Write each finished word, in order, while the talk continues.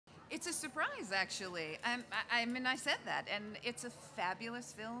It's a surprise, actually. I mean, I said that, and it's a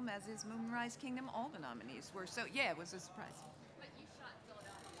fabulous film, as is Moonrise Kingdom. All the nominees were, so yeah, it was a surprise. But you shot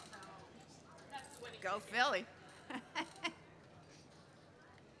Philadelphia, so that's the winning Go ticket. Philly.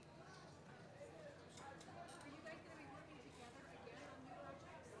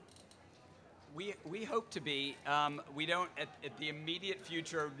 We hope to be. We don't at the immediate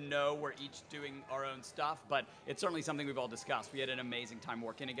future know we're each doing our own stuff, but it's certainly something we've all discussed. We had an amazing time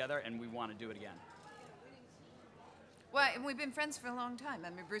working together, and we want to do it again. Well, and we've been friends for a long time. I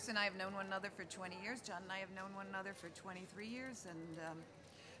mean, Bruce and I have known one another for 20 years. John and I have known one another for 23 years, and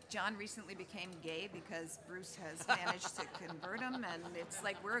John recently became gay because Bruce has managed to convert him, and it's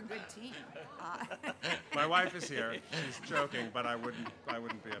like we're a good team. My wife is here. She's joking, but I wouldn't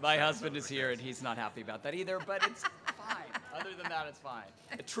be upset. My husband is here, and he's not happy about that either, but it's fine. Other than that, it's fine.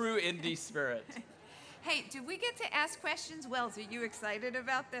 A true indie spirit. Hey, did we get to ask questions? Wells, are you excited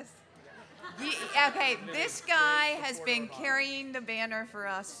about this? Okay, this guy has been carrying the banner for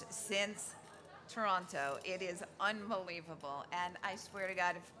us since Toronto. It is unbelievable, and I swear to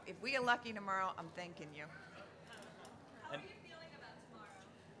God, if we are lucky tomorrow, I'm thanking you. How are you feeling about tomorrow?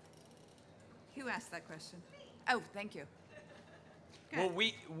 Who asked that question? Oh, thank you. Well,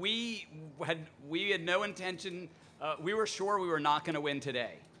 we had no intention. We were sure we were not going to win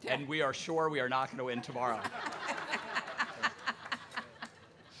today, and we are sure we are not going to win tomorrow.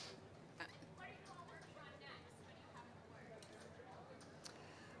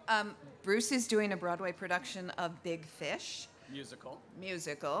 Bruce is doing a Broadway production of Big Fish.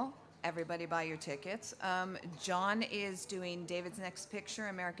 Musical. Everybody buy your tickets. John is doing David's next picture,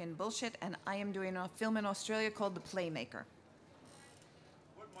 American Bullshit, and I am doing a film in Australia called The Playmaker.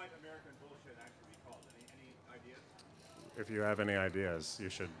 What might American Bullshit actually be called? Any ideas? If you have any ideas, you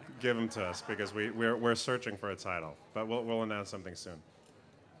should give them to us because we're searching for a title. But we'll announce something soon.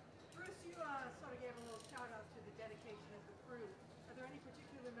 Bruce, you sort of gave a little shout out to the dedication of the crew. Are there any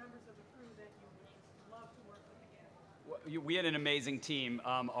particular members of the crew that you would love to work with again? We had an amazing team.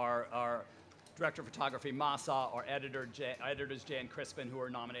 Our director of photography, Masa, our editors, Jay and Crispin, who are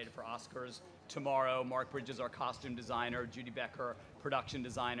nominated for Oscars tomorrow. Mark Bridges, our costume designer. Judy Becker, production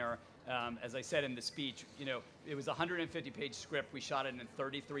designer. As I said in the speech, it was a 150-page script. We shot it in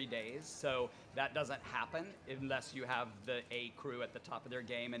 33 days, so that doesn't happen unless you have the A crew at the top of their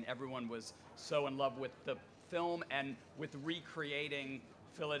game, and everyone was so in love with the film and with recreating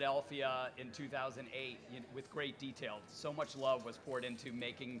Philadelphia in 2008 with great detail. So much love was poured into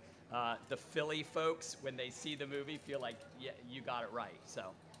making the Philly folks, when they see the movie, feel like, yeah, you got it right.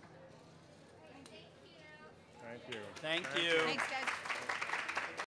 So. Thank you. Thank you. Thanks, guys.